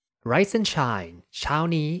Rise and Shine เช้า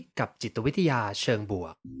นี้กับจิตวิทยาเชิงบว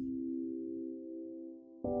ก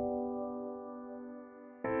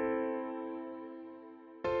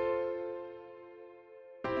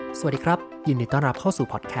สวัสดีครับยินดีต้อนรับเข้าสู่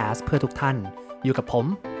พอดแคสต์เพื่อทุกท่านอยู่กับผม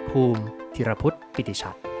ภูมิธีรพุทธปิติ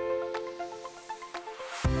ชัด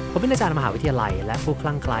ผมเป็นอาจารย์มหาวิทยาลัยและผู้ค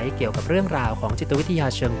ลั่งไคล้เกี่ยวกับเรื่องราวของจิตวิทยา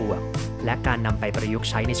เชิงบวกและการนำไปประยุกต์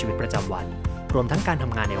ใช้ในชีวิตประจำวันรวมทั้งการท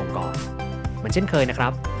ำงานในองค์กรเหมือนเช่นเคยนะครั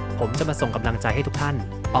บผมจะมาส่งกำลังใจให้ทุกท่าน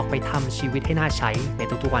ออกไปทำชีวิตให้น่าใช้ใน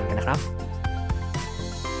ทุกๆวันกันนะครับ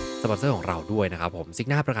สปอนเซอร์ของเราด้วยนะครับผมซิก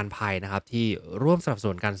นาประกันภัยนะครับที่ร่วมสนับส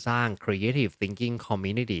นุนการสร้าง Creative Thinking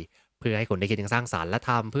Community เพื่อให้คุณได้คิดอย่างสร้างสรรค์และ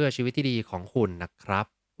ทำเพื่อชีวิตที่ดีของคุณนะครับ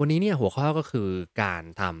วันนี้เนี่ยหัวข้อก็คือการ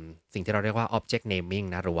ทำสิ่งที่เราเรียกว่า Object Naming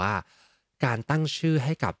นะหรือว่าการตั้งชื่อใ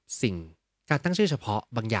ห้กับสิ่งการตั้งชื่อเฉพาะ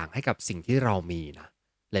บางอย่างให้กับสิ่งที่เรามีนะ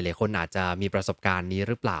หลายๆคนอาจจะมีประสบการณ์นี้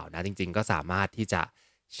หรือเปล่านะจริงๆก็สามารถที่จะ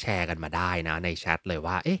แชร์กันมาได้นะในแชทเลย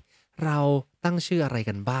ว่าเอ๊ะเราตั้งชื่ออะไร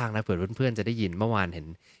กันบ้างนะเผื่อเพื่อนๆจะได้ยินเมื่อวานเห็น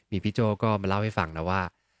มีพี่โจก็มาเล่าให้ฟังนะว่า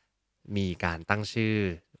มีการตั้งชื่อ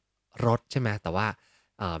รถใช่ไหมแต่ว่า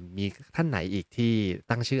มีท่านไหนอีกที่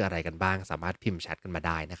ตั้งชื่ออะไรกันบ้างสามารถพิมพ์แชทกันมาไ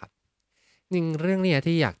ด้นะครับจริงเรื่องเนี้ย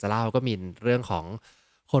ที่อยากจะเล่าก็มีเรื่องของ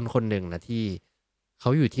คนคนหนึ่งนะที่เขา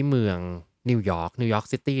อยู่ที่เมืองนิวยอร์ก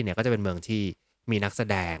ซิตี้เนี่ยก็จะเป็นเมืองที่มีนักแส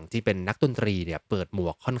ดงที่เป็นนักดนตรีเนี่ยเปิดหมว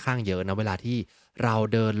กค่อนข้างเยอะนะเวลาที่เรา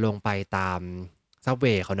เดินลงไปตามซับเว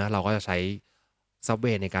ย์เขานะเราก็จะใช้ซับเว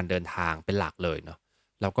ย์ในการเดินทางเป็นหลักเลยเนาะ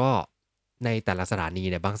แล้วก็ในแต่ละสถานี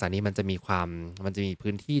เนี่ยบางสถานีมันจะมี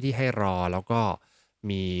พื้นที่ที่ให้รอแล้วก็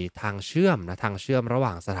มีทางเชื่อมนะทางเชื่อมระห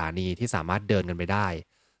ว่างสถานีที่สามารถเดินกันไปได้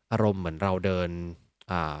อารมณ์เหมือนเราเดิน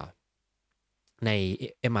อ่าใน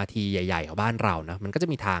MRT ใหญ่ๆของบ้านเรานะมันก็จะ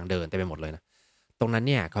มีทางเดินเต็มไปหมดเลยนะตรงนั้น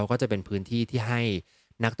เนี่ยเขาก็จะเป็นพื้นที่ที่ให้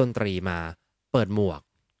นักดนตรีมาเปิดหมวก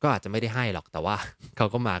ก็อาจจะไม่ได้ให้หรอกแต่ว่าเขา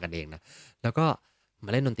ก็มากันเองนะแล้วก็ม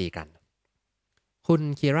าเล่นดนตรีกัน คุณ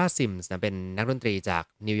คีราซิมส์นะเป็นนักดนตรีจาก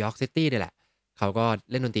นิวยอร์กซิตี้นี่แหละเขาก็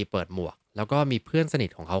เล่นดนตรีเปิดหมวกแล้วก็มีเพื่อนสนิท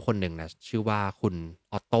ของเขาคนหนึ่งนะชื่อว่าคุณ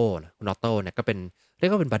ออตโต้นะคุณออตโต้เนี่ยก็เป็นเรีย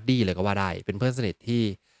กว่าเป็นบัดดี้เลยก็ว่าได้เป็นเพื่อนสนิทที่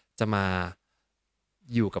จะมา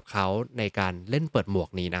อยู่กับเขาในการเล่นเปิดหมวก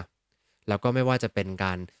นี้นะแล้วก็ไม่ว่าจะเป็นก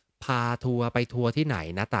ารพาทัวร์ไปทัวร์ที่ไหน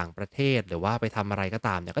นะต่างประเทศหรือว่าไปทำอะไรก็ต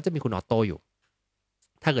ามเนี่ยก็จะมีคุณออตโต้อยู่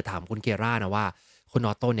ถ้าเกิดถามคุณเคียร่านะว่าคุณอ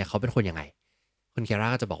อตโต้เนี่ยเขาเป็นคนยังไง คุณเคียร่า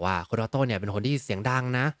ก็จะบอกว่าคุณออโต้เนี่ยเป็นคนที่เสียงดัง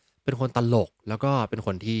นะเป็นคนตลกแล้วก็เป็นค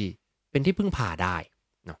นที่เป็นที่พึ่งพาได้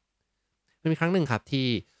เนาะมันมีครั้งหนึ่งครับที่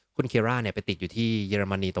คุณเคียร่าเนี่ยไปติดอยู่ที่เยอร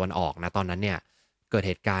มนีตะวันออกนะตอนนั้นเนี่ยเกิดเ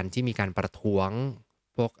หตุการณ์ที่มีการประท้วง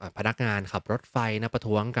พวกพนักงานขับรถไฟนะประ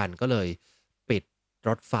ท้วงกันก็เลยปิดร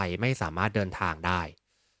ถไฟไม่สามารถเดินทางได้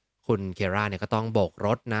คุณเคียร่าเนี่ยก็ต้องโบกร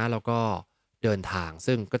ถนะแล้วก็เดินทาง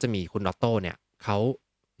ซึ่งก็จะมีคุณออโต้เนี่ยเขา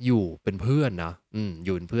อยู่เป็นเพื่อนเนาะอ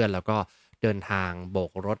ยู่เป็นเพื่อนแล้วก็ เดินทางโบ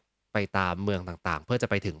กรถไปตามเมืองต่างๆเพื่อจะ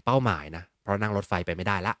ไปถึงเป้าหมายนะเพราะนั่งรถไฟไปไม่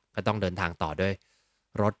ได้ละก็ต้องเดินทางต่อด้วย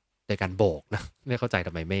รถโดยการโบกนะไม่เข้าใจท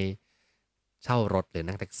ำไมไม่เช่ารถหรือ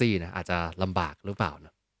นั่งแท็กซี่นะอาจจะลำบากหรือเปล่าน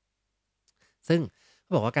ะซึ่งเข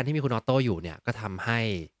าบอกว่าการที่มีคุณออโต้อยู่เนี่ยก็ทำให้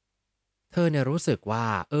เธอเนี่ยรู้สึกว่า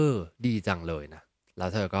ดีจังเลยนะแล้ว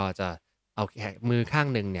เธอก็จะเอาแขนมือข้าง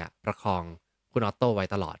หนึ่งเนี่ยประคองคุณออโต้ไว้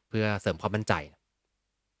ตลอดเพื่อเสริมความมั่นใจ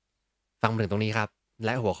ฟังมาถึงตรงนี้ครับแล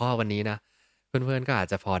ะหัวข้อวันนี้นะเพื่อนๆก็อาจ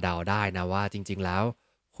จะพอเดาได้นะว่าจริงๆแล้ว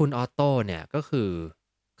คุณออโต้เนี่ยก็คือ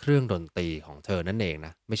เครื่องดนตรีของเธอนั่นเองน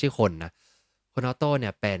ะไม่ใช่คนนะคุณออโต้เนี่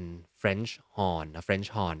ยเป็น French horn นะ French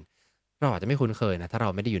horn เราอาจจะไม่คุ้นเคยนะถ้าเรา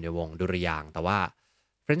ไม่ได้อยู่ในวงดุริยางค์แต่ว่า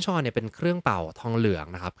French horn เนี่ยเป็นเครื่องเป่าทองเหลือง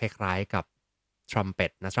นะครับคล้ายๆกับ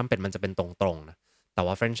trumpet นะ trumpet มันจะเป็นตรงๆนะแต่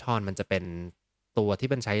ว่า French horn มันจะเป็นตัวที่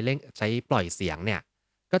เป็นใช้เล่นใช้ปล่อยเสียงเนี่ย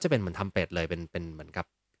ก็จะเป็นเหมือนทำเป็ดเลยเป็นเหมือนกับ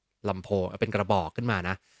ลำโพงเป็นกระบอกขึ้นมา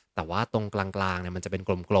นะแต่ว่าตรงกลางๆเนี่ยมันจะเป็น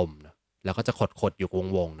กลมๆนะแล้วก็จะขดๆอยู่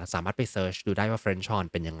วงๆนะสามารถไปเซิร์ชดูได้ว่า French horn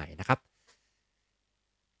เป็นยังไงนะครับ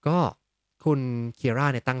ก็คุณเคียร่า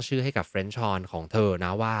เนี่ยตั้งชื่อให้กับ French horn ของเธอน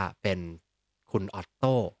ะว่าเป็นคุณออตโ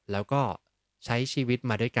ต้แล้วก็ใช้ชีวิต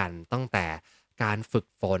มาด้วยกันตั้งแต่การฝึก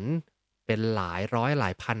ฝนเป็นหลายร้อยหลา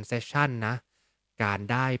ยพันเซสชันนะการ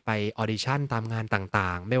ได้ไปออดิชั่นตามงานต่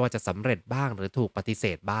างๆไม่ว่าจะสำเร็จบ้างหรือถูกปฏิเส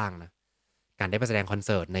ธบ้างนะ การได้ไปแสดงคอนเ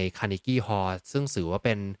สิร์ตใน Carnegie Hall ซึ่งถือว่าเ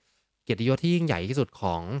ป็นเกียรติยศที่ยิ่งใหญ่ที่สุดข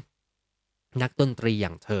องนักดนตรีอย่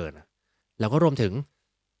างเธอนะแล้วก็รวมถึง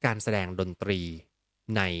การแสดงดนตรี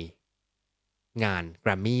ในงาน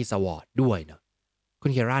Grammy Award ด้วยเนาะคุ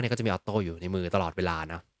ณเคียร่าเนี่ยก็จะมีออโต้อยู่ในมือตลอดเวลา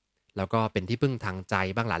นะแล้วก็เป็นที่พึ่งทางใจ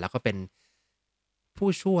บ้างหละแล้วก็เป็นผู้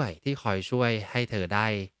ช่วยที่คอยช่วยให้เธอได้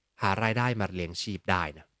หารายได้มาเลี้ยงชีพได้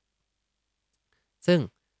นะ ซึ่ง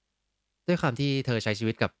ด้วยความที่เธอใช้ชี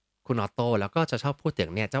วิตกับคุณออตโต้แล้วก็จะชอบพูดถึง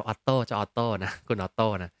เนี่ยเจ้าออตโต้นะคุณออตโต้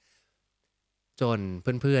นะ จน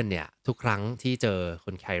เพื่อนๆเนี่ยทุกครั้งที่เจอคุ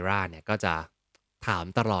ณไคร่าเนี่ยก็จะถาม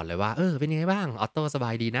ตลอดเลยว่าเป็นยังไงบ้างออโต้สบา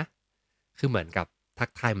ยดีนะคือเหมือนกับทั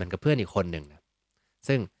กทายเหมือนกับเพื่อนอีกคนหนึ่งนะ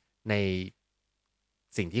ซึ่งใน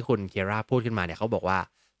สิ่งที่คุณเคียร่าพูดขึ้นมาเนี่ยเขาบอกว่า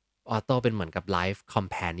ออโต้เป็นเหมือนกับไลฟ์คอม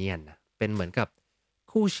แพน i นนะเป็นเหมือนกับ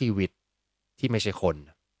คู่ชีวิตที่ไม่ใช่คน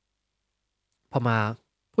พอมา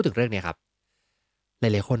พูดถึงเรื่องเนี้ยครับห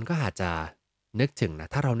ลายๆคนก็อาจจะนึกถึงนะ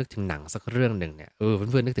ถ้าเรานึกถึงหนังสักเรื่องหนึ่งเนี่ย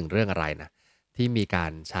เพื่อนๆนึกถึงเรื่องอะไรนะ ที่มีกา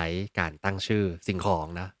รใช้การตั้งชื่อสิ่งของ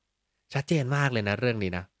นะชัดเจนมากเลยนะเรื่อง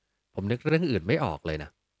นี้นะผมนึกเรื่องอื่นไม่ออกเลยนะ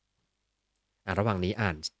ระหว่างนี้อ่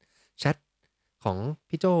านแชทของ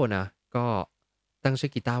พี่โจนะก็ตั้งชื่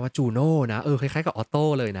อกีตาร์ว่าจูโน่นะคล้ายๆกับออโต้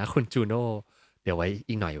เลยนะคุณจูโน่เดี๋ยวไว้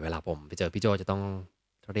อีกหน่อยเวลาผมไปเจอพี่โจจะต้อง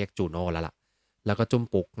เรียกจูโน่แล้วล่ะแล้วก็จุ้ม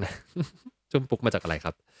ปุกนะจุ้มปุกมาจากอะไรค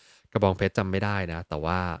รับกระบองเพชรจำไม่ได้นะแต่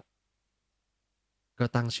ว่าก็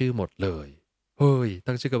ตั้งชื่อหมดเลยเฮ้ย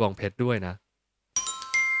ตั้งชื่อกระบองเพชรด้วยนะ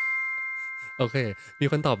โอเค มี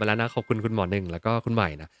คนตอบมาแล้วนะ ขอบคุณคุณหมอหนึ่งแล้วก็คุณใหม่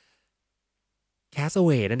นะ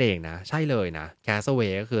Castaway นั่นเองนะ ใช่เลยนะ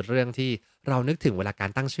Castaway ก็คือเรื่องที่เรานึกถึงเวลากา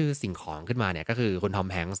รตั้งชื่อสิ่งของขึ้นมาเนี่ยก็คือคุณทอม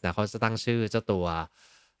แฮงค์นะเขาจะตั้งชื่อเจ้าตัว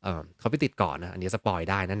เขาไปติดเกาะนะอันนี้สปอย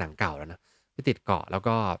ได้นะหนังเก่าแล้วนะไปติดเกาะแล้ว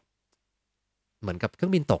ก็เหมือนกับเครื่อ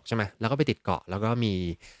งบินตกใช่ไหมแล้วก็ไปติดเกาะแล้วก็มี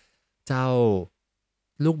เจ้า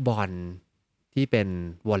ลูกบอลที่เป็น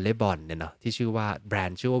วอลเลย์บอลเนี่ยเนาะที่ชื่อว่าแบรน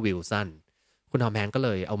ด์ชื่อว่าวิลสัน คุณทอมแฮงก์ก็เล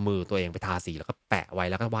ยเอามือตัวเองไปทาสีแล้วก็แปะไว้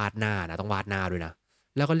แล้วก็วาดหน้านะต้องวาดหน้าด้วยนะ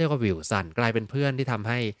แล้วก็เรียกว่าวิลสันกลายเป็นเพื่อนที่ทำใ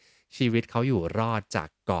ห้ชีวิตเขาอยู่รอดจาก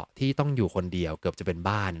เกาะที่ต้องอยู่คนเดียวเกือบจะเป็น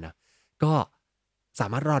บ้านนะก็สา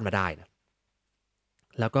มารถรอดมาได้นะ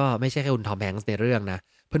แล้วก็ไม่ใช่แค่คุณทอมแฮงก์ในเรื่องนะ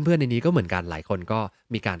เพื่อนๆในนี้ก็เหมือนกันหลายคนก็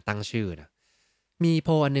มีการตั้งชื่อนะมีโพ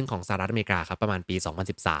ลอันนึงของสหรัฐอเมริกาครับประมาณปี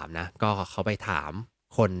2013นะก็เขาไปถาม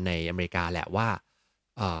คนในอเมริกาแหละว่า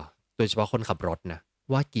เอ่อโดยเฉพาะคนขับรถนะ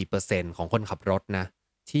ว่ากี่เปอร์เซ็นต์ของคนขับรถนะ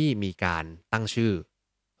ที่มีการตั้งชื่อ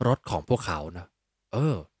รถของพวกเขานะเอ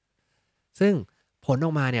อซึ่งผลอ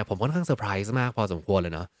อกมาเนี่ยผมค่อนข้างเซอร์ไพรส์มากพอสมควรเล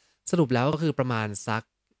ยเนาะสรุปแล้วก็คือประมาณสัก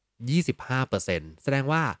25%แสดง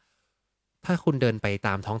ว่าถ้าคุณเดินไปต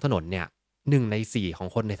ามท้องถนนเนี่ย1 ใน 4ของ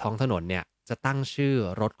คนในท้องถนนเนี่ยจะตั้งชื่อ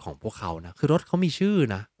รถของพวกเขานะคือรถเขามีชื่อ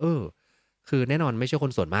นะคือแน่นอนไม่ใช่ค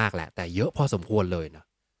นส่วนมากแหละแต่เยอะพอสมควรเลยนะ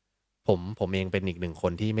ผมเองเป็นอีกหนึ่งค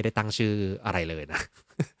นที่ไม่ได้ตั้งชื่ออะไรเลยนะ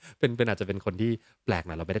เป็นอาจจะเป็นคนที่แปลกห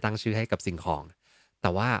น่อยเราไม่ได้ตั้งชื่อให้กับสิ่งของแต่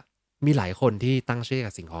ว่ามีหลายคนที่ตั้งชื่อ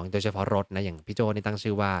กับสิ่งของโดยเฉพาะรถนะอย่างพี่โจนี่ตั้ง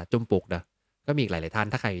ชื่อว่าจุ้มปุกนะก็มีอีกหลายๆท่าน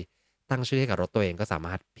ถ้าใครตั้งชื่อให้กับรถตัวเองก็สาม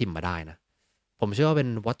ารถพิมพ์มาได้นะผมเชื่อว่าเป็น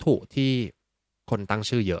วัตถุที่คนตั้ง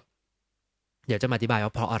ชื่อเยอะเดี๋ยวจะมาอธิบายว่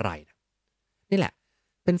าเพราะอะไรนะนี่แหละ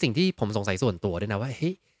เป็นสิ่งที่ผมสงสัยส่วนตัวด้วยนะว่าเ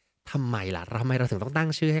ฮ้ยทำไมล่ะทำไมเราถึงต้องตั้ง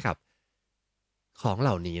ชื่อให้กับ ของเห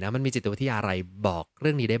ล่านี้นะมันมีจิตวิทยาอะไรบอกเ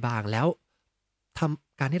รื่องนี้ได้บ้างแล้ว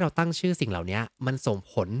การที่เราตั้งชื่อสิ่งเหล่านี้มันส่ง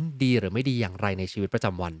ผลดีหรือไม่ดีอย่างไรในชีวิตประจ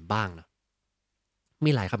ำวันบ้างนะมี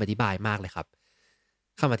หลายคำอธิบายมากเลยครับ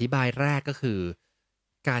คำอธิบายแรกก็คือ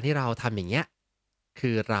การที่เราทำอย่างเงี้ยคื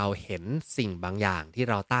อเราเห็นสิ่งบางอย่างที่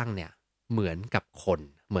เราตั้งเนี่ยเหมือนกับคน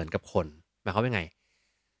เหมือนกับคนหมายความว่าไง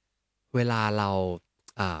เวลาเรา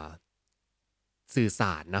อ่าสื่อส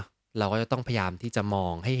ารเนาะเราก็จะต้องพยายามที่จะมอ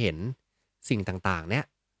งให้เห็นสิ่งต่างๆเนี่ย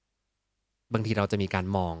บางทีเราจะมีการ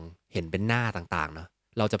มองเห็นเป็นหน้าต่างๆเนาะ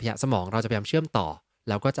เราจะพยายามสมองเราจะพยายามเชื่อมต่อ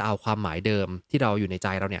แล้วก็จะเอาความหมายเดิมที่เราอยู่ในใจ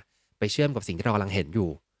เราเนี่ยไปเชื่อมกับสิ่งที่เรากำลังเห็นอยู่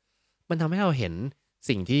มันทำให้เราเห็น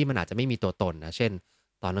สิ่งที่มันอาจจะไม่มีตัวตนนะเช่น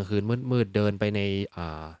ตอนกลางคืนมืดๆเดินไปใน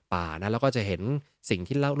ป่านะแล้วก็จะเห็นสิ่ง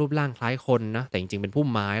ที่รูปร่างคล้ายคนนะแต่จริงๆเป็นพุ่ม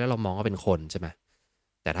ไม้แล้วเรามองว่าเป็นคนใช่ไหม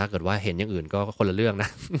แต่ถ้าเกิดว่าเห็นอย่างอื่นก็คนละเรื่องนะ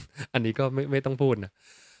อันนี้ก็ไม่ต้องพูดนะ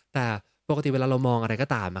แต่ปกติเวลาเรามองอะไรก็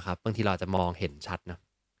ตามนะครับบางทีเราอาจจะมองเห็นชัดนะ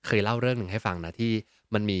เคยเล่าเรื่องหนึ่งให้ฟังนะที่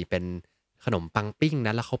มันมีเป็นขนมปังปิ้งน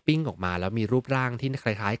ะแล้วเขาปิ้งออกมาแล้วมีรูปร่างที่ค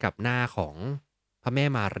ล้ายๆกับหน้าของพระแม่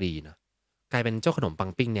มารีนะกลายเป็นเจ้าขนมปั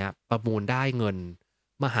งปิ้งเนี้ยประมูลได้เงิน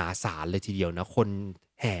มหาศาลเลยทีเดียวนะคน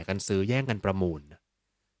แห่กันซื้อแย่งกันประมูลนะ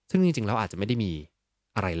ซึ่งจริงๆแล้วอาจจะไม่ได้มี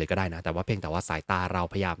อะไรเลยก็ได้นะแต่ว่าเพียงแต่ว่าสายตาเรา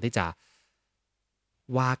พยายามที่จะ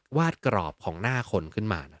วาดกรอบของหน้าคนขึ้น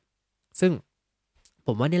มานะซึ่งผ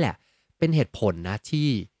มว่านี่แหละเป็นเหตุผลนะที่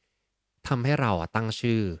ทำให้เราตั้ง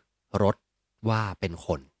ชื่อรถว่าเป็นค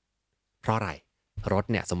นเพราะอะไรรถ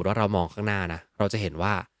เนี่ยสมมุติว่าเรามองข้างหน้านะเราจะเห็นว่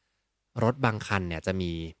ารถบางคันเนี่ยจะ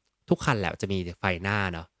มีทุกคันแหละจะมีไฟหน้า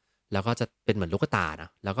เนาะแล้วก็จะเป็นเหมือนลูกตานะ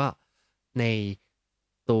แล้วก็ใน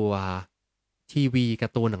ตัวทีวีกา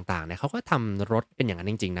ร์ตูนต่างๆเนี่ยเขาก็ทำรถเป็นอย่างนั้น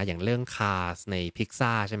จริงๆนะอย่างเรื่อง Cars ใน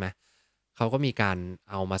Pixar ใช่ไหมเขาก็มีการ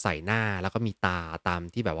เอามาใส่หน้าแล้วก็มีตาตาม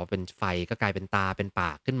ที่แบบว่าเป็นไฟก็กลายเป็นตาเป็นป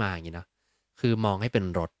ากขึ้นมาอย่างนี้นะคือมองให้เป็น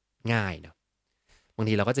รถ ง่ายเนาะบาง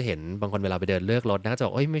ทีเราก็จะเห็นบางคนเวลาไปเดินเลือกรถนะก็จะบ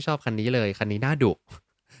อกเอ้ยไม่ชอบคันนี้เลยคันนี้น่าดุ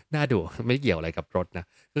น่าดุไม่เกี่ยวอะไรกับรถนะ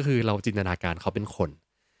ก็คือเราจินตนาการเขาเป็นคน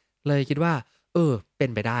เลยคิดว่าเป็น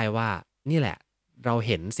ไปได้ว่านี่แหละเราเ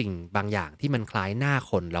ห็นสิ่งบางอย่างที่มันคล้ายหน้า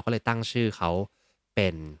คนเราก็เลยตั้งชื่อเขาเป็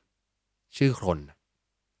นชื่อคน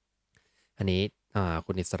อันนี้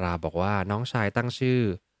คุณอิสราบอกว่าน้องชายตั้งชื่อ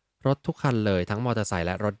รถทุกคันเลยทั้งมอเตอร์ไซค์แ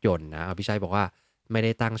ละรถยนต์นะพี่ชัยบอกว่าไม่ไ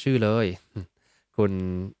ด้ตั้งชื่อเลยคุณ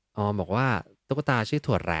ออมบอกว่าตุ๊กตาชื่อ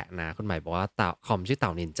ถั่วแระนะคุณใหม่บอกว่าเต่าคอมชื่อเต่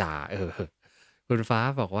านินจาคุณฟ้า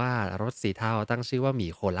บอกว่ารถสีเทาตั้งชื่อว่าหมี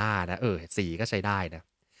โคล่านะสีก็ใช้ได้นะ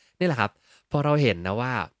นี่แหละครับพอเราเห็นนะว่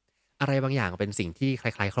าอะไรบางอย่างเป็นสิ่งที่ค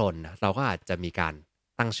ล้ายๆคนนะเราก็อาจจะมีการ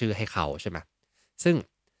ตั้งชื่อให้เขาใช่ไหมซึ่ง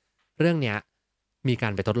เรื่องเนี้ยมีกา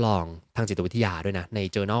รไปทดลองทางจิตวิทยาด้วยนะใน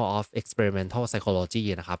Journal of Experimental Psychology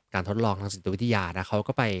นะครับการทดลองทางจิตวิทยานะเขา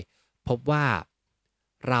ก็ไปพบว่า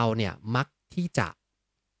เราเนี่ยมักที่จะ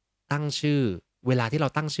ตั้งชื่อเวลาที่เรา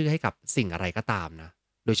ตั้งชื่อให้กับสิ่งอะไรก็ตามนะ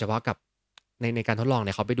โดยเฉพาะกับในการทดลองเ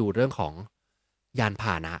นี่ยเขาไปดูเรื่องของยานพ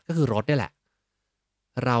าหนะก็คือรถเนี่ยแหละ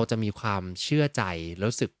เราจะมีความเชื่อใจ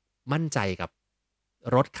รู้สึกมั่นใจกับ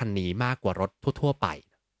รถคันนี้มากกว่ารถทั่วๆไป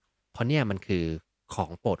เพราะเนี่ยมันคือของ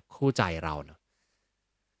โปรดคู่ใจเราเนาะ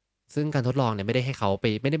ซึ่งการทดลองเนี่ยไม่ได้ให้เขาไป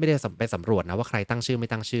ไม่ได้ไปสำรวจนะว่าใครตั้งชื่อไม่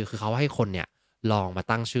ตั้งชื่อคือเขาให้คนเนี่ยลองมา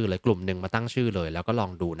ตั้งชื่อเลยกลุ่มหนึ่งมาตั้งชื่อเลยแล้วก็ลอ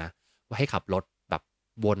งดูนะว่าให้ขับรถแบบ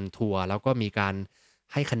วนทัวร์แล้วก็มีการ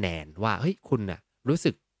ให้คะแนนว่าเฮ้ยคุณน่ะรู้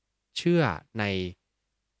สึก เชื่อใน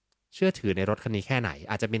เชื่อถือในรถคันนี้แค่ไหน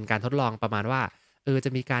อาจจะเป็นการทดลองประมาณว่าจ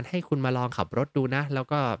ะมีการให้คุณมาลองขับรถดูนะแล้ว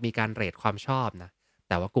ก็มีการเรตความชอบนะ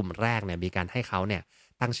แต่ว่ากลุ่มแรกเนี่ยมีการให้เขาเนี่ย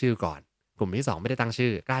ตั้งชื่อก่อนกลุ่มที่2ไม่ได้ตั้งชื่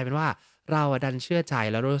อกลายเป็นว่าเราอะดันเชื่อใจ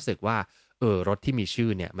แล้วรู้สึกว่ารถที่มีชื่อ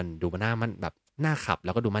เนี่ยมันดูน่ามันแบบน่าขับแ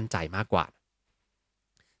ล้วก็ดูมั่นใจมากกว่า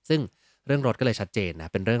ซึ่งเรื่องรถก็เลยชัดเจนนะ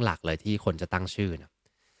เป็นเรื่องหลักเลยที่คนจะตั้งชื่อนะ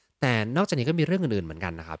แต่นอกจากนี้ก็มีเรื่องอื่นๆเหมือนกั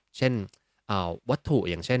นนะครับเช่น วัตถุ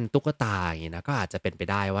อย่างเช่นตุ๊กตาอย่างงี้นะก็อาจจะเป็นไป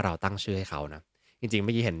ได้ว่าเราตั้งชื่อให้เขานะจริงๆเ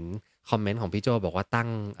มื่อกี้เห็นคอมเมนต์ของพี่โจบอกว่าตั้ง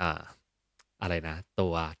อะไรนะตั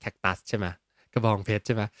วแคคตัสใช่ไหมกระบองเพชรใ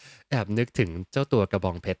ช่ไหมแอบนึกถึงเจ้าตัวกระบ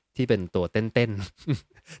องเพชรที่เป็นตัวเต้น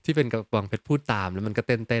ๆที่เป็นกระบองเพชรพูดตามแล้วมันก็เ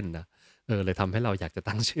ต้นๆนะเลยทำให้เราอยากจะ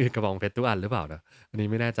ตั้งชื่อกระบองเพชรทุกอันหรือเปล่านะอันนี้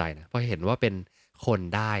ไม่แน่ใจนะพอเห็นว่าเป็นคน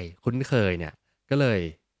ได้คุ้นเคยเนี่ยก็เลย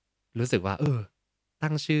รู้สึกว่า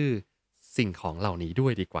ตั้งชื่อสิ่งของเหล่านี้ด้ว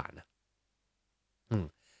ยดีกว่านะ อืม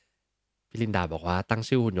พี่ลินดาบอกว่าตั้ง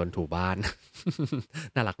ชื่อหุ่นยนต์ถูบ้าน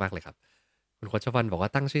น่ารักมากเลยครับคุณโคชฟันบอกว่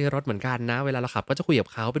าตั้งชื่อรถเหมือนกันนะเวลาเราขับก็จะคุยกับ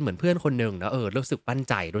เขาเป็นเหมือนเพื่อนคนหนึ่งนะรู้สึกมั่น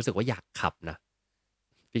ใจรู้สึกว่าอยากขับนะ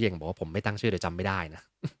พี่เก่งบอกว่าผมไม่ตั้งชื่อเดี๋ยวจำไม่ได้นะ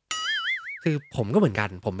คือผมก็เหมือนกัน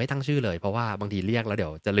ผมไม่ตั้งชื่อเลยเพราะว่าบางทีเรียกแล้วเดี๋ย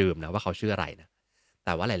วจะลืมนะว่าเขาชื่ออะไรนะแ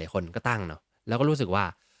ต่ว่าหลายๆคนก็ตั้งเนาะแล้วก็รู้สึกว่า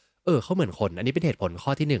เขาเหมือนคนอันนี้เป็นเหตุผลข้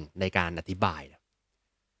อที่1ในการอธิบายนะ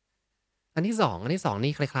อันที่สอง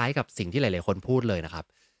นี่คล้ายๆกับสิ่งที่หลายๆคนพูดเลยนะครับ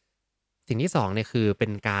สิ่งที่2เนี่ยคือเป็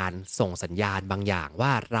นการส่งสัญญาณบางอย่างว่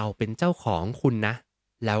าเราเป็นเจ้าของคุณนะ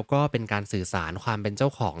แล้วก็เป็นการสื่อสารความเป็นเจ้า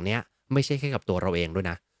ของเนี่ยไม่ใช่แค่กับตัวเราเองด้วย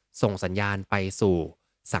นะส่งสัญญาณไปสู่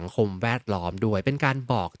สังคมแวดล้อมด้วยเป็นการ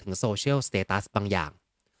บอกถึง social status บางอย่าง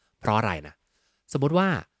เพราะอะไรนะสมมุติว่า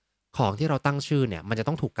ของที่เราตั้งชื่อเนี่ยมันจะ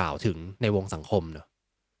ต้องถูกกล่าวถึงในวงสังคมเนอะ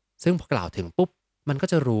ซึ่งพอกล่าวถึงปุ๊บมันก็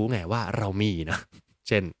จะรู้ไงว่าเรามีนะเ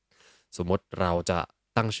ช่นสมมติเราจะ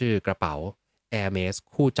ตั้งชื่อกระเป๋า Hermes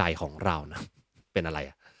คู่ใจของเรานะเป็นอะไร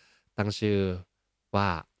อะตั้งชื่อว่า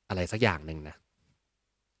อะไรสักอย่างหนึ่งนะ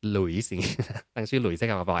หลุยส์อย่างงี้ตั้งชื่อหลุยส์ให้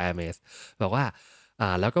กับกระเป๋า Hermes บอกว่า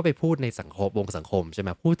แล้วก็ไปพูดในสังคมวงสังคมใช่ไหม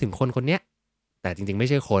พูดถึงคนคนเนี้ยแต่จริงๆไม่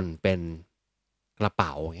ใช่คนเป็นกระเป๋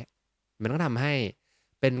าอย่างเงี้ยมันก็ทำให้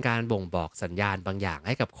เป็นการบ่งบอกสัญญาณบางอย่างใ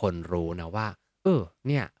ห้กับคนรู้นะว่า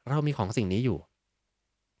เนี่ยเรามีของสิ่งนี้อยู่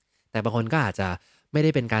แต่บางคนก็อาจจะไม่ไ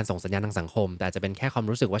ด้เป็นการส่งสัญญาณทางสังคมแต่อาจจะเป็นแค่ความ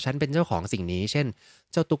รู้สึกว่าฉันเป็นเจ้าของสิ่งนี้เช่น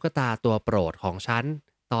เจ้าตุ๊กตาตัวโปรดของฉัน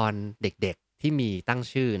ตอนเด็กๆที่มีตั้ง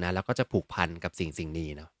ชื่อนะแล้วก็จะผูกพันกับสิ่งนี้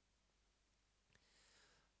เนาะ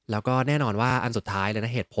แล้วก็แน่นอนว่าอันสุดท้ายเลยน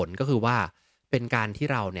ะเหตุผลก็คือว่าเป็นการที่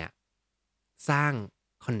เราเนี่ยสร้าง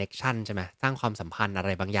คอนเน็กชันใช่ไหมสร้างความสัมพันธ์อะไร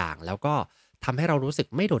บางอย่างแล้วก็ทำให้เรารู้สึก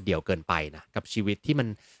ไม่โดดเดี่ยวเกินไปนะกับชีวิตที่มัน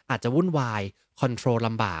อาจจะวุ่นวายคอนโทรลล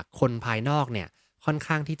ำบากคนภายนอกเนี่ย ค่อน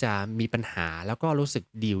ข้างที่จะมีปัญหาแล้วก็รู้สึก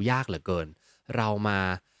ดีลยากเหลือเกิน เรามา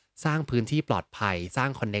สร้างพื้นที่ปลอดภัยสร้าง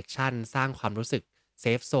คอนเน็กชันสร้างความรู้สึกเซ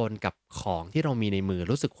ฟโซนกับของที่เรามีในมือ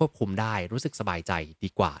รู้สึกควบคุมได้รู้สึกสบายใจดี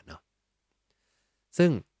กว่าเนาะซึ่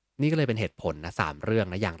งนี่ก็เลยเป็นเหตุผลนะ3เรื่อง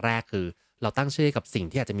นะอย่างแรกคือเราตั้งชื่อกับสิ่ง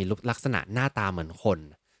ที่อาจจะมีลักษณะหน้าตาเหมือนคน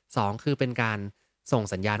2คือเป็นการส่ง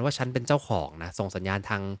สัญญาณว่าฉันเป็นเจ้าของนะส่งสัญญาณ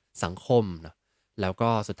ทางสังคมนะแล้วก็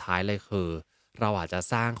สุดท้ายเลยคือ เราอาจจะ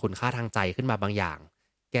สร้างคุณค่าทางใจขึ้นมาบางอย่าง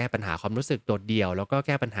แก้ปัญหาความรู้สึกโดดเดี่ยวแล้วก็แ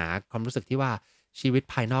ก้ปัญหาความรู้สึกที่ว่าชีวิต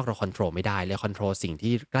ภายนอกเราควบคุมไม่ได้เลยควบคุมสิ่ง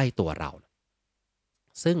ที่ใกล้ตัวเรา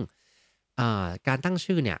ซึ่งการตั้ง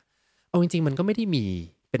ชื่อเนี่ยเอาจริงๆมันก็ไม่ได้มี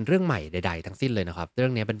เป็นเรื่องใหม่ใดๆทั้งสิ้นเลยนะครับเรื่อ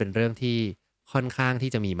งนี้เป็นเรื่องที่ค่อนข้าง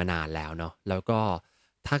ที่จะมีมานานแล้วเนาะแล้วก็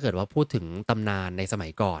ถ้าเกิดว่าพูดถึงตำนานในสมั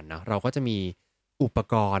ยก่อนเนาะเราก็จะมีอุป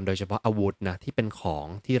กรณ์โดยเฉพาะอาวุธนะที่เป็นของ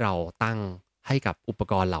ที่เราตั้งให้กับอุป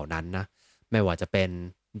กรณ์เหล่านั้นนะไม่ว่าจะเป็น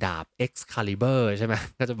ดาบ Excalibur ใช่ไหม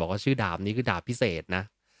ก็จะบอกว่าชื่อดาบนี้คือดาบพิเศษนะ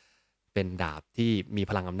เป็นดาบที่มี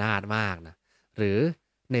พลังอำนาจมากนะหรือ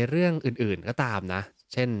ในเรื่องอื่นๆก็ตามนะ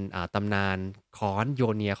เช่นตำนานค้อนโย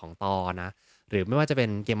เนียของตอนะหรือไม่ว่าจะเป็น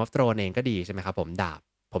Game of Thrones เองก็ดีใช่ไหมครับผมดาบ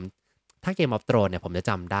ผมถ้า Game of Thrones เนี่ยผมจะ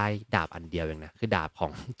จำได้ดาบอันเดียวเองนะคือดาบขอ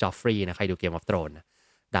ง Joffrey นะใครดู Game of Thrones นะ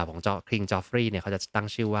ดาบของKing Joffrey เนี่ยเขาจะตั้ง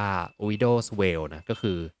ชื่อว่า Widow's Wail นะก็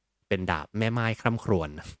คือเป็นดาบแม่ไม้คร่ำครวญ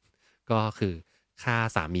นะก็คือฆ่า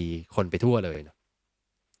สามีคนไปทั่วเลยนะ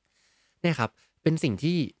เนี่ยครับเป็นสิ่ง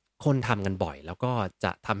ที่คนทำกันบ่อยแล้วก็จ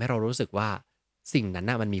ะทำให้เรารู้สึกว่าสิ่งนั้น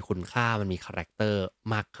น่ะมันมีคุณค่ามันมีคาแรคเตอร์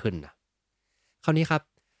มากขึ้นนะคราวนี้ครับ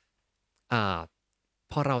อ่า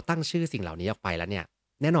พอเราตั้งชื่อสิ่งเหล่านี้ออกไปแล้วเนี่ย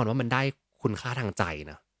แน่นอนว่ามันได้คุณค่าทางใจ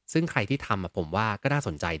นะซึ่งใครที่ทำอะผมว่าก็น่าส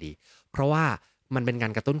นใจดีเพราะว่ามันเป็นกา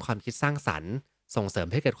รกระตุ้นความคิดสร้างสรรค์ส่งเสริม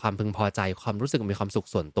ให้เกิดความพึงพอใจความรู้สึกมีความสุข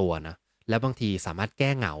ส่วนตัวนะแล้วบางทีสามารถแก้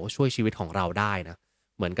เหงาช่วยชีวิตของเราได้นะ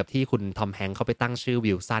เหมือนกับที่คุณทอมแฮงค์เขาไปตั้งชื่อ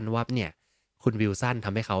วิลสันว่าเนี่ยคุณวิลสันท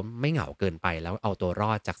ำให้เขาไม่เหงาเกินไปแล้วเอาตัวร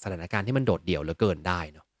อดจากสถานการณ์ที่มันโดดเดี่ยวเหลือเกินได้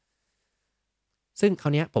เนาะ ซึ่งครา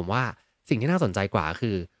วเนี้ยผมว่าสิ่งที่น่าสนใจกว่าคื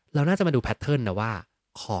อเราน่าจะมาดูแพทเทิร์นนะว่า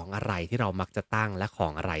ของอะไรที่เรามักจะตั้งและขอ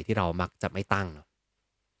งอะไรที่เรามักจะไม่ตั้งเนาะ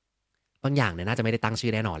บางอย่างเนี่ยน่าจะไม่ได้ตั้งชื่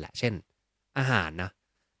อแน่นอนแหละเช่นอาหารนะ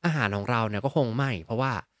อาหารของเราเนี่ยก็คงไม่เพราะว่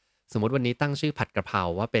าสมมุติวันนี้ตั้งชื่อผัดกะเพรา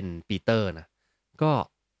ว่าเป็นปีเตอร์นะก็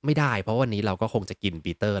ไม่ได้เพราะวันนี้เราก็คงจะกิน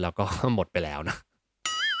ปีเตอร์แล้วก็หมดไปแล้วนะ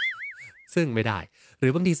ซึ่งไม่ได้หรื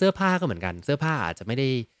อบางทีเสื้อผ้าก็เหมือนกันเสื้อผ้าอาจจะไม่ได้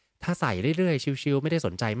ถ้าใส่เรื่อยๆชิลๆไม่ได้ส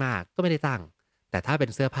นใจมากก็ไม่ได้ตั้ง แต่ถ้าเป็น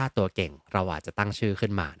เสื้อผ้าตัวเก่งเราอาจจะตั้งชื่อขึ้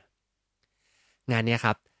นมานะงานเนี้ยค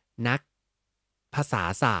รับนักภาษา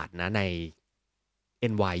ศาสตร์นะใน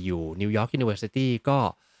NYU New York University ก็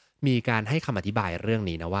มีการให้คำอธิบายเรื่อง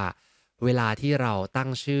นี้นะว่าเวลาที่เราตั้ง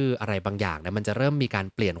ชื่ออะไรบางอย่างเนี่ยมันจะเริ่มมีการ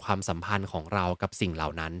เปลี่ยนความสัมพันธ์ของเรากับสิ่งเหล่า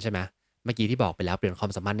นั้นใช่ไหมเมื่อกี้ที่บอกไปแล้วเปลี่ยนควา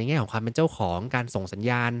มสัมพันธ์ในแง่ของความเป็นเจ้าของการส่งสัญ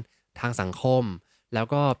ญาณทางสังคมแล้ว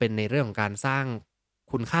ก็เป็นในเรื่องของการสร้าง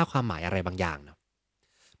คุณค่าความหมายอะไรบางอย่างนะ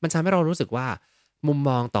มันทำให้เรารู้สึกว่า มุมม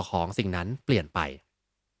องต่อของสิ่งนั้นเปลี่ยนไป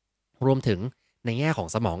รวมถึงในแง่ของ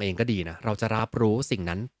สมองเองก็ดีนะ เราจะรับรู้สิ่ง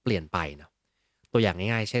นั้นเปลี่ยนไปนะตัวอย่าง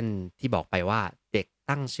ง่ายๆเช่นที่บอกไปว่าเด็ก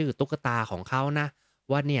ตั้งชื่อตุ๊กตาของเขานะ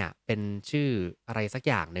ว่าเนี่ยเป็นชื่ออะไรสัก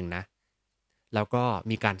อย่างหนึ่งนะแล้วก็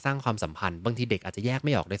มีการสร้างความสัมพันธ์บางทีเด็กอาจจะแยกไ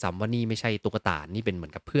ม่ออกด้วยซ้ำว่านี่ไม่ใช่ตุ๊กตานี่เป็นเหมือ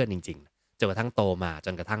นกับเพื่อนจริงๆจนกระทั่งโตมาจ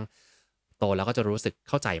นกระทั่งโตแล้วก็จะรู้สึก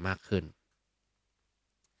เข้าใจมากขึ้น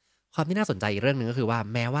ความที่น่าสนใจอีกเรื่องหนึ่งก็คือว่า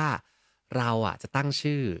แม้ว่าเราอะจะตั้ง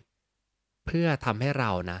ชื่อเพื่อทำให้เร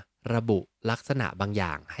านะระบุลักษณะบางอย่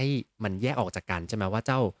างให้มันแยกออกจากกันใช่ไหมว่าเ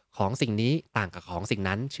จ้าของสิ่งนี้ต่างกับของสิ่ง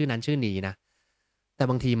นั้นชื่อนั้นชื่อนี้นะแต่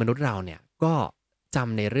บางทีมนุษย์เราเนี่ยก็จ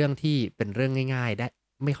ำในเรื่องที่เป็นเรื่องง่ายๆได้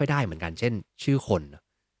ไม่ค่อยได้เหมือนกันเช่นชื่อคน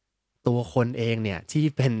ตัวคนเองเนี่ยที่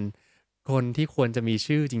เป็นคนที่ควรจะมี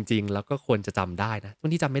ชื่อจริงๆแล้วก็ควรจะจำได้นะบา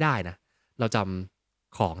งทีจำไม่ได้นะเราจ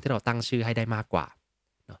ำของที่เราตั้งชื่อให้ได้มากกว่า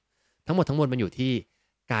ทั้งหมดทั้งมวลมันอยู่ที่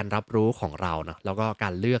การรับรู้ของเราเนาะแล้วก็กา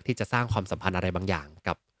รเลือกที่จะสร้างความสัมพันธ์อะไรบางอย่าง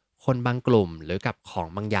กับคนบางกลุ่มหรือกับของ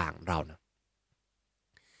บางอย่างเราเนาะ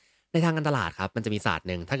ในทางการตลาดครับมันจะมีศาสตร์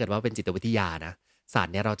หนึ่งถ้าเกิดว่าเป็นจิตวิทยานะศาสต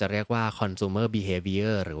ร์เนี้ยเราจะเรียกว่า consumer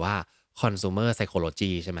behavior หรือว่า consumer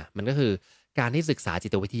psychology ใช่ไหมมันก็คือการที่ศึกษาจิ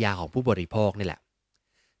ตวิทยาของผู้บริโภคนี่แหละ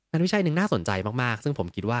งานวิจัยหนึ่งน่าสนใจมากๆซึ่งผม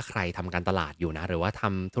คิดว่าใครทำการตลาดอยู่นะหรือว่าท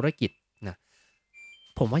ำธุรกิจนะ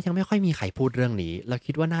ผมว่ายังไม่ค่อยมีใครพูดเรื่องนี้แล้ว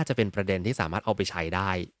คิดว่าน่าจะเป็นประเด็นที่สามารถเอาไปใช้ได้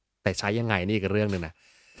แต่ใช้ยังไงนี่อีกเรื่องหนึ่งนะ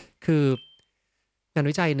คืองาน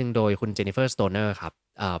วิจัยหนึ่งโดยคุณเจนนิเฟอร์สโตเนอร์ครับ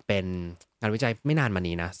เป็นงานวิจัยไม่นานมา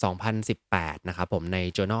นี้นะ2018นะครับผมใน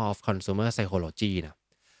Journal of Consumer Psychology นะ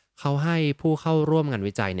เขาให้ผู้เข้าร่วมงาน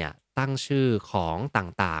วิจัยเนี่ยตั้งชื่อของ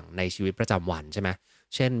ต่างๆในชีวิตประจำวันใช่ไหม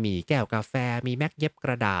เช่นมีแก้วกาแฟมีแม็กเย็บก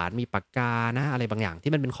ระดาษมีปากกานะอะไรบางอย่าง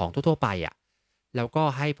ที่มันเป็นของทั่วๆไปอ่ะแล้วก็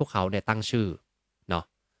ให้พวกเขาเนี่ยตั้งชื่อ เนาะ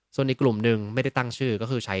ส่วนอีกกลุ่มหนึ่งไม่ได้ตั้งชื่อก็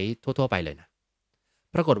คือใช้ทั่วๆไปเลยนะ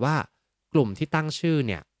ปรากฏว่ากลุ่มที่ตั้งชื่อ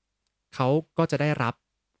เนี่ยเขาก็จะได้รับ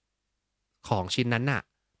ของชิ้นนั้นน่ะ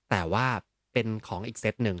แต่ว่าเป็นของอีกเซ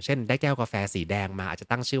ตหนึ่งเช่นได้แก้วกาแฟสีแดงมาอาจจะ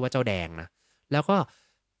ตั้งชื่อว่าเจ้าแดงนะแล้วก็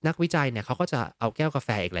นักวิจัยเนี่ยเขาก็จะเอาแก้วกาแฟ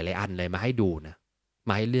อีกหลายๆอันเลยมาให้ดูนะม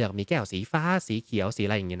าให้เลือกมีแก้วสีฟ้าสีเขียวสีอ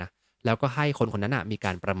ะไรอย่างเงี้ยนะแล้วก็ให้คนคนนั้นนะมีก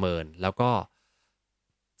ารประเมินแล้วก็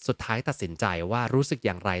สุดท้ายตัดสินใจว่ารู้สึกอ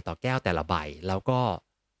ย่างไรต่อแก้วแต่ละใบแล้วก็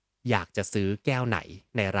อยากจะซื้อแก้วไหน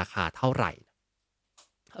ในราคาเท่าไหร่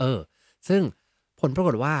ซึ่ง ผลปราก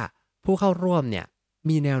ฏว่าผู้เข้าร่วมเนี่ย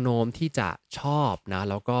มีแนวโน้มที่จะชอบนะ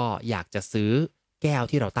แล้วก็อยากจะซื้อแก้ว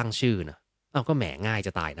ที่เราตั้งชื่อนะเอาก็แหมง่ายจ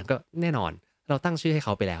ะตายนะก็แน่นอนเราตั้งชื่อให้เข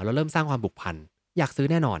าไปแล้วเราเริ่มสร้างความผูกพันอยากซื้อ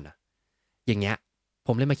แน่นอนนะอย่างเงี้ยผ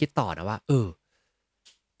มเลยมาคิดต่อนะว่า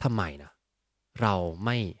ทำไมนะเราไ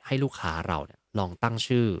ม่ให้ลูกค้าเราเนี่ยลองตั้ง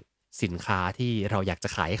ชื่อสินค้าที่เราอยากจะ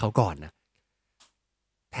ขายให้เขาก่อนนะ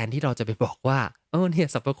แทนที่เราจะไปบอกว่าเนี่ย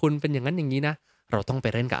สรรพคุณเป็นอย่างนั้นอย่างนี้นะเราต้องไป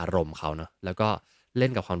เล่นกับอารมณ์เขาเนาะแล้วก็เล่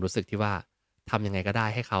นกับความรู้สึกที่ว่าทำยังไงก็ได้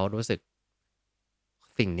ให้เขารู้สึก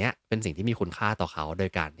สิ่งเนี้ยเป็นสิ่งที่มีคุณค่าต่อเขาโดย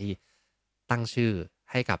การที่ตั้งชื่อ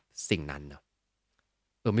ให้กับสิ่งนั้นเนาะ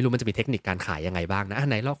ไม่รู้มันจะมีเทคนิคการขายยังไงบ้างนะ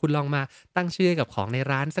ไหนคุณลองมาตั้งชื่อให้กับของใน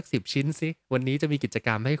ร้านสัก10 ชิ้นสิวันนี้จะมีกิจกร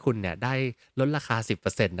รมให้คุณเนี่ยได้ลดราคา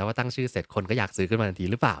10%นะว่าตั้งชื่อเสร็จคนก็อยากซื้อขึ้นมาทันที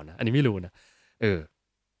หรือเปล่านะอันนี้ไม่รู้นะเออ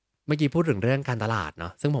เมื่อกี้พูดถึงเรื่องการตลาดเนา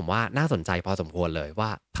ะซึ่งผมว่าน่าสนใจพอสมควรเลยว่า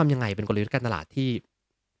ทำยังไงเป็นกลยุทธ์การตลาดที่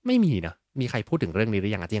ไม่มีนะมีใครพูดถึงเรื่องนี้หรื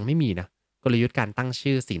อยังอาจจะยังไม่มีนะกลยุทธ์การตั้ง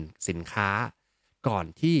ชื่อสินค้าก่อน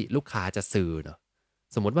ที่ลูกค้าจะซื้อเนาะ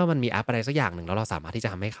สมมุติว่ามันมีแอปอะไรสักอย่างหนึ่งแล้วเราสามารถที่จะ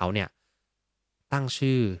ทำให้เขาเนี่ย ตั้ง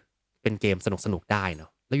ชื่อเป็นเกมสนุกๆได้เนาะ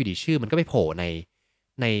แล้วอยู่ดีชื่อมันก็ไปโผล่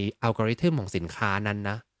ในอัลกอริทึมของสินค้านั้น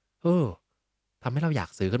นะเออทำให้เราอยาก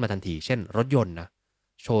ซื้อขึ้นมาทันทีเช่นรถยนต์นะ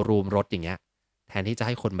โชว์รูมรถอย่างเงี้ยแทนที่จะใ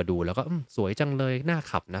ห้คนมาดูแล้วก็สวยจังเลยน่า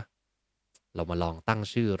ขับนะเรามาลองตั้ง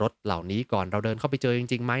ชื่อรถเหล่านี้ก่อนเราเดินเข้าไปเจอจ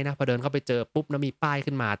ริงๆไหมนะพอเดินเข้าไปเจอปุ๊บแล้วมีป้าย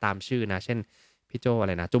ขึ้นมาตามชื่อนะเช่นพี่โจอะไ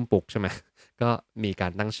รนะจุ้มปุกใช่ไหมก็มีกา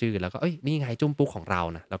รตั้งชื่อแล้วก็นี่ไงจุ้มปุกของเรา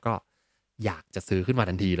นะแล้วก็อยากจะซื้อขึ้นมา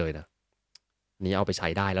ทันทีเลยนะ นี้เอาไปใช้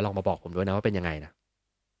ได้แล้วลองมาบอกผมด้วยนะว่าเป็นยังไงนะ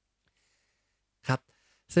ครับ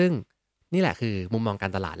ซึ่งนี่แหละคือมุมมองกา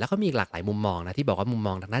รตลาดแล้วก็มีอีกหลากหลายมุมมองนะที่บอกว่ามุมม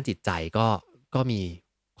องทางด้านจิตใจก็มี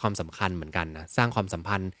ความสำคัญเหมือนกันนะสร้างความสัม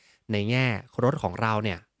พันธ์ในแง่รถของเราเ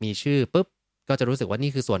นี่ยมีชื่อปุ๊บก็จะรู้สึกว่านี่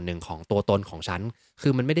คือส่วนหนึ่งของตัวตนของฉันคื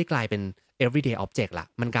อมันไม่ได้กลายเป็น everyday object ละ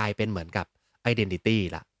มันกลายเป็นเหมือนกับ identity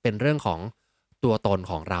ละเป็นเรื่องของตัวตน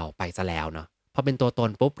ของเราไปซะแล้วเนาะพอเป็นตัวตน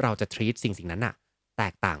ปุ๊บเราจะ treat สิ่งนั้นน่ะแต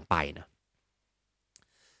กต่างไปนะ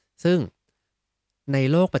ซึ่งใน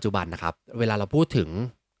โลกปัจจุบันนะครับเวลาเราพูดถึง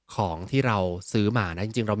ของที่เราซื้อมานะจ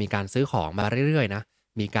ริงๆเรามีการซื้อของมาเรื่อยๆนะ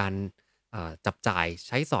มีการจับจ่ายใ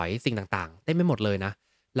ช้สอยสิ่งต่างๆเต็มไปหมดเลยนะ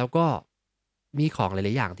แล้วก็มีของหล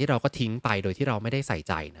ายๆอย่างที่เราก็ทิ้งไปโดยที่เราไม่ได้ใส่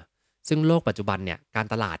ใจนะซึ่งโลกปัจจุบันเนี่ยการ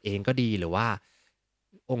ตลาดเองก็ดีหรือว่า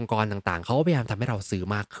องค์กรต่างๆเขาก็พยายามทำให้เราซื้อ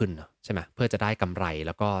มากขึ้นนะใช่ไหมเพื่อจะได้กำไรแ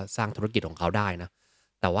ล้วก็สร้างธุรกิจของเขาได้นะ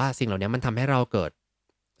แต่ว่าสิ่งเหล่านี้มันทำให้เราเกิด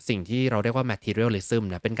สิ่งที่เราเรียกว่า materialism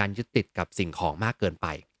นะเป็นการยึดติดกับสิ่งของมากเกินไป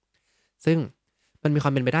ซึ่งมันมีควา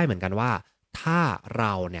มเป็นไปได้เหมือนกันว่าถ้าเร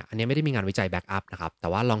าเนี่ยอันนี้ไม่ได้มีงานวิจัยแบ็กอัพนะครับแต่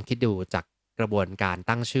ว่าลองคิดดูจากกระบวนการ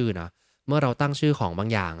ตั้งชื่อนะเมื่อเราตั้งชื่อของบาง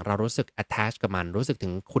อย่างเรารู้สึก attach กับมันรู้สึกถึ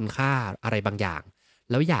งคุณค่าอะไรบางอย่าง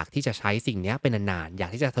แล้วอยากที่จะใช้สิ่งนี้เป็นนานๆอยา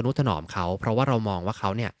กที่จะทนุถนอมเขาเพราะว่าเรามองว่าเขา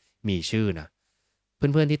เนี่ยมีชื่อนะเ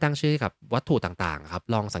พื่อนๆที่ตั้งชื่อกับวัตถุต่างๆครับ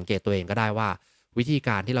ลองสังเกตตัวเองก็ได้ว่า วิธีก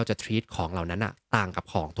ารที่เราจะ treat ของเหล่านั้นอะต่างกับ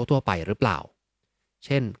ของทั่วๆไปหรือเปล่า เ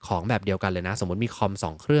ช่นของแบบเดียวกันเลยนะสมมติมีคอม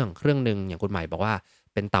2เครื่องหนึ่งอย่างคุณใหม่บอกว่า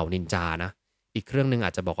เป็นเต่านินจานะอีกเครื่องหนึ่งอ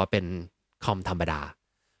าจจะบอกว่าเป็นคอมธรรมดา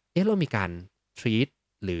เรามีการ treat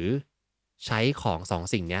หรือใช้ของ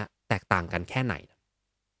2สิ่งเนี้ยแตกต่างกันแค่ไหน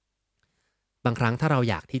บางครั้งถ้าเรา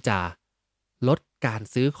อยากที่จะลดการ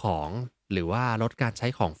ซื้อของหรือว่าลดการใช้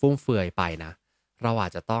ของฟุ่มเฟือยไปนะเราอา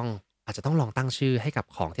จจะต้องลองตั้งชื่อให้กับ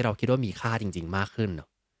ของที่เราคิดว่ามีค่าจริงๆมากขึ้นเนาะ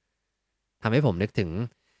ทำให้ผมนึกถึง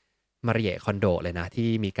มาริเอะคอนโดเลยนะที่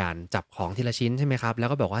มีการจับของทีละชิ้นใช่ไหมครับแล้ว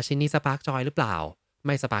ก็บอกว่าชิ้นนี้สปาร์กจอยหรือเปล่าไ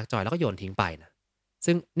ม่สปาร์กจอยแล้วก็โยนทิ้งไปนะ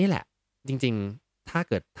ซึ่งนี่แหละจริงๆถ้า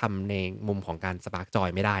เกิดทำในมุมของการสปาร์กจอย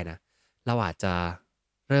ไม่ได้นะเราอาจจะ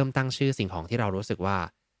เริ่มตั้งชื่อสิ่งของที่เรารู้สึกว่า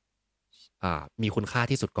มีคุณค่า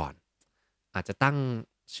ที่สุดก่อนอาจจะตั้ง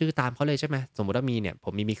ชื่อตามเขาเลยใช่ไหมสมมุติว่ามีเนี่ยผ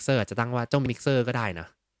มมีมิกเซอร์อาจจะตั้งว่าเจ้ามิกเซอร์ก็ได้นะ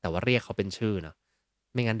แต่ว่าเรียกเขาเป็นชื่อนะ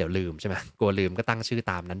ไม่งั้นเดี๋ยวลืมใช่ไหมกลัวลืมก็ตั้งชื่อ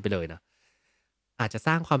ตามนั้นไปเลยนะอาจจะส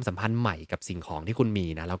ร้างความสัมพันธ์ใหม่กับสิ่งของที่คุณมี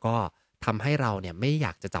นะแล้วก็ทำให้เราเนี่ยไม่อย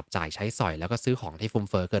ากจะจับจ่ายใช้สอยแล้วก็ซื้อของที่ฟุ่ม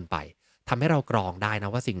เฟือยเกินไปทำให้เรากรองได้นะ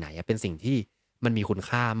ว่าสิ่งไหนเป็นสิ่งที่มันมีคุณ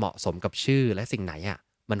ค่าเหมาะสมกับชื่อและสิ่งไหน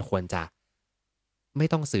มันควรจะไม่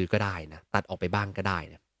ต้องซื้อก็ได้นะตัดออกไปบ้างก็ได้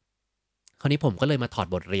นะคราวนี้ผมก็เลยมาถอด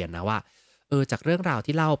บทเรียนนะว่าจากเรื่องราว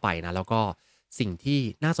ที่เล่าไปนะแล้วก็สิ่งที่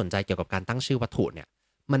น่าสนใจเกี่ยวกับการตั้งชื่อวัตถุเนี่ย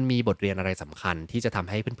มันมีบทเรียนอะไรสำคัญที่จะทำ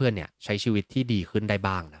ให้เพื่อนๆเนี่ยใช้ชีวิตที่ดีขึ้นได้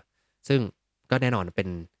บ้างนะซึ่งก็แน่นอนเป็น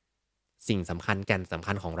สิ่งสำคัญแก่นสำ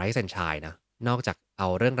คัญของ Rise and Shine นะนอกจากเอา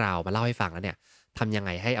เรื่องราวมาเล่าให้ฟังแล้วเนี่ยทำยังไง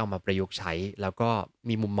ให้เอามาประยุกต์ใช้แล้วก็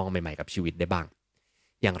มีมุมมองใหม่ๆกับชีวิตได้บ้าง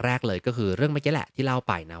อย่างแรกเลยก็คือเรื่องเมื่อกี้แหละที่เล่า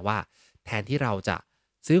ไปนะว่าแทนที่เราจะ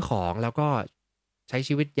ซื้อของแล้วก็ใช้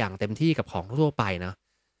ชีวิตอย่างเต็มที่กับของทั่วไปนะ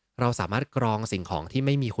เราสามารถกรองสิ่งของที่ไ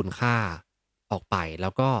ม่มีคุณค่า ออกไปแล้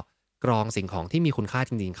วก็กรองสิ่งของที่มีคุณค่า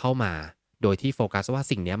จริงๆเข้ามาโดยที่โฟกัสว่า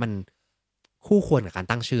สิ่งเนี้ยมันคู่ควรกับการ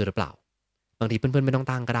ตั้งชื่อหรือเปล่าบางทีเพื่อนๆไม่ต้อง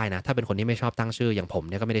ตั้งก็ได้นะถ้าเป็นคนที่ไม่ชอบตั้งชื่ออย่างผม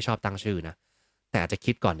เนี่ยก็ไม่ได้ชอบตั้งชื่อนะแต่อาจจะ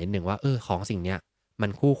คิดก่อนนิดนึงว่าของสิ่งเนี้ยมัน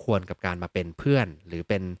คู่ควรกับการมาเป็นเพื่อนหรือ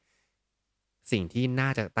เป็นสิ่งที่น่า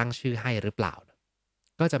จะตั้งชื่อให้หรือเปล่า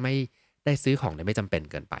ก็จะไม่ได้ซื้อของที่ไม่จำเป็น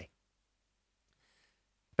เกินไป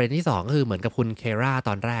ประเด็นที่2ก็คือเหมือนกับคุณเคราต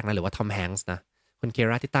อนแรกนะหรือว่าทอมแฮงส์นะคุณเค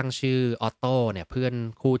ราที่ตั้งชื่อออตโต้เนี่ยเพื่อน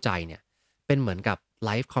คู่ใจเนี่ยเป็นเหมือนกับไล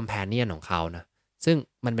ฟ์คอมแพนเนียนของเขานะซึ่ง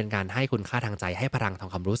มันเป็นการให้คุณค่าทางใจให้พลังทาง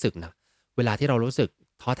ความรู้สึกนะเวลาที่เรารู้สึก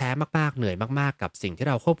ท้อแท้มากๆเหนื่อยมากๆกับสิ่งที่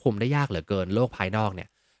เราควบคุมได้ยากเหลือเกินโลกภายนอกเนี่ย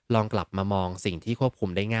ลองกลับมามองสิ่งที่ควบคุม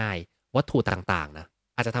ได้ง่ายวัตถุต่างๆนะ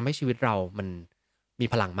อาจจะทำให้ชีวิตเรามันมี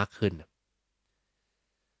พลังมากขึ้น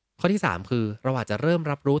ข้อที่3คือเราอาจจะเริ่ม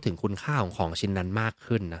รับรู้ถึงคุณค่าของชิ้นนั้นมาก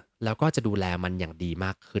ขึ้นนะแล้วก็จะดูแลมันอย่างดีม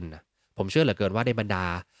ากขึ้นนะผมเชื่อเหลือเกินว่าในบรรดา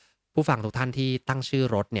ผู้ฟังทุกท่านที่ตั้งชื่อ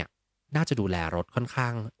รถเนี่ยน่าจะดูแลรถค่อนข้า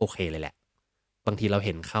งโอเคเลยแหละบางทีเราเ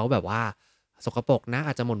ห็นเขาแบบว่าสกปรกนะอ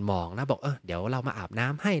าจจะหม่นหมองนะบอกเดี๋ยวเรามาอาบน้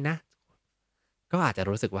ำให้นะก็อาจจะ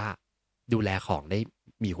รู้สึกว่าดูแลของได้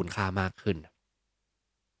มีคุณค่ามากขึ้น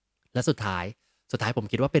และสุดท้ายผม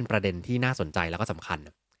คิดว่าเป็นประเด็นที่น่าสนใจแล้วก็สำคัญ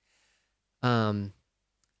เอ่อ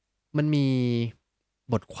มันมี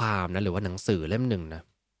บทความนะหรือว่าหนังสือเล่มหนึ่งนะ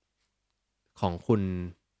ของคุณ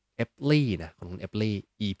เอปลี่นะของคุณเอปลี่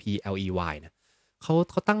EPLEY นะเข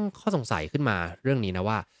าตั้งข้อสงสัยขึ้นมาเรื่องนี้นะ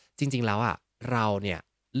ว่าจริงๆแล้วเราเนี่ย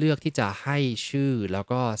เลือกที่จะให้ชื่อแล้ว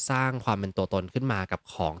ก็สร้างความเป็นตัวตนขึ้นมากับ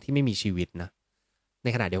ของที่ไม่มีชีวิตนะใน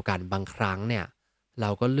ขณะเดียวกันบางครั้งเนี่ยเรา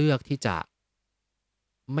ก็เลือกที่จะ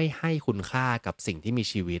ไม่ให้คุณค่ากับสิ่งที่มี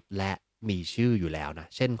ชีวิตและมีชื่ออยู่แล้วนะ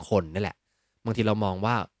เช่นคนนั่นแหละบางทีเรามอง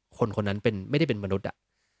ว่าคนคนนั้นไม่ได้เป็นมนุษย์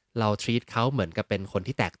เรา treat เขาเหมือนกับเป็นคน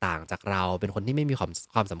ที่แตกต่างจากเราเป็นคนที่ไม่มี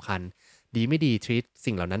ความสำคัญดีไม่ดี treat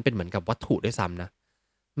สิ่งเหล่านั้นเป็นเหมือนกับวัตถุด้วยซ้ำนะ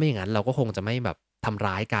ไม่อย่างนั้นเราก็คงจะไม่แบบทำ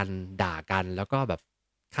ร้ายกันด่ากันแล้วก็แบบ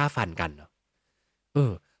ฆ่าฟันกันเนาะ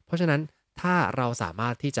เพราะฉะนั้นถ้าเราสามา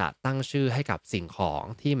รถที่จะตั้งชื่อให้กับสิ่งของ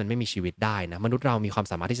ที่มันไม่มีชีวิตได้นะมนุษย์เรามีความ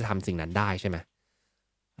สามารถที่จะทำสิ่งนั้นได้ใช่ไหม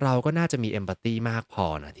เราก็น่าจะมี empathy มากพอ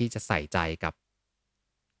นะที่จะใส่ใจกับ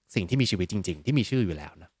สิ่งที่มีชีวิตจริงๆที่มีชื่ออยู่แล้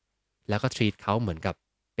วนะแล้วก็ treat เขาเหมือนกับ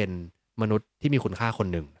เป็นมนุษย์ที่มีคุณค่าคน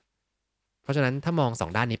หนึ่งเพราะฉะนั้นถ้ามอง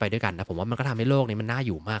2ด้านนี้ไปด้วยกันนะผมว่ามันก็ทำให้โลกนี้มันน่าอ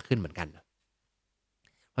ยู่มากขึ้นเหมือนกันนะ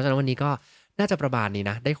เพราะฉะนั้นวันนี้ก็น่าจะประมาณนี้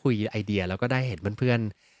นะได้คุยไอเดียแล้วก็ได้เห็นเพื่อน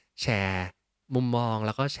ๆแชร์มุมมองแ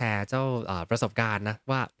ล้วก็แชร์เจ้าประสบการณ์นะ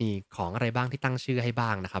ว่ามีของอะไรบ้างที่ตั้งชื่อให้บ้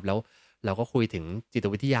างนะครับแล้วเราก็คุยถึงจิต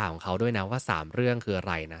วิทยาของเขาด้วยนะว่า3เรื่องคืออะ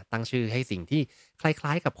ไรนะตั้งชื่อให้สิ่งที่คล้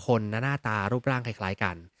ายๆกับคนนะหน้าตารูปร่างคล้ายๆ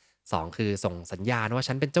กัน2คือส่งสัญญาณว่า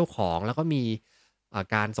ฉันเป็นเจ้าของแล้วก็มี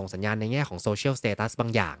การส่งสัญญาณในแง่ของ social status บา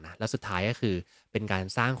งอย่างนะแล้วสุดท้ายก็คือเป็นการ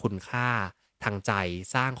สร้างคุณค่าทางใจ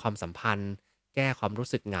สร้างความสัมพันธ์แก้ความรู้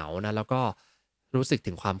สึกเหงานะแล้วก็รู้สึก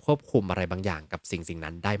ถึงความควบคุมอะไรบางอย่างกับสิ่ง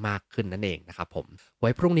นั้นได้มากขึ้นนั่นเองนะครับผมไว้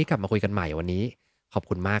พรุ่งนี้กลับมาคุยกันใหม่วันนี้ขอบ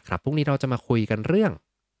คุณมากครับพรุ่งนี้เราจะมาคุยกันเรื่อง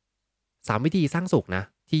3วิธีสร้างสุขนะ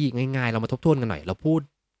ที่ง่ายๆเรามาทบทวนกันหน่อยเราพูด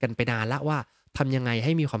กันไปนานละว่าทำยังไงใ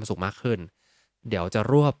ห้มีความสุขมากขึ้นเดี๋ยวจะ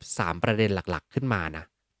รวบ3ประเด็นหลักๆขึ้นมานะ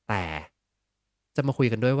แต่จะมาคุย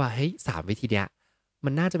กันด้วยว่าเฮ้ย3วิธีเนี้ยมั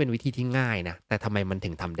นน่าจะเป็นวิธีที่ง่ายนะแต่ทำไมมันถึ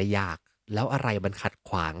งทำได้ยากแล้วอะไรมันขัดข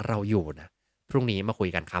วางเราอยู่นะพรุ่งนี้มาคุย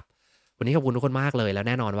กันครับวันนี้ขอบคุณทุกคนมากเลยแล้วแ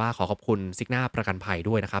น่นอนว่าขอบคุณซิกนาประกันภัย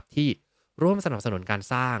ด้วยนะครับที่ร่วมสนับสนุนการ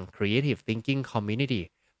สร้าง Creative Thinking Community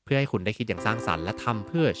เพื่อให้คุณได้คิดอย่างสร้างสรรค์และทำเ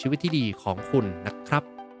พื่อชีวิตที่ดีของคุณนะครับ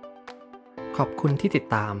ขอบคุณที่ติด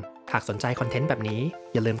ตามหากสนใจคอนเทนต์แบบนี้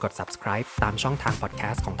อย่าลืมกด subscribe ตามช่องทาง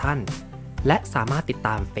podcast ของท่านและสามารถติดต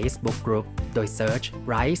าม Facebook Group โดย search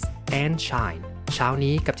Rise and Shine เช้า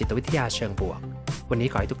นี้กับจิตวิทยาเชิงบวกวันนี้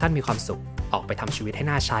ขอให้ทุกท่านมีความสุขออกไปทำชีวิตให้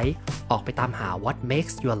น่าใช้ออกไปตามหา what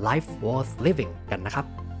makes your life worth living กันนะครับ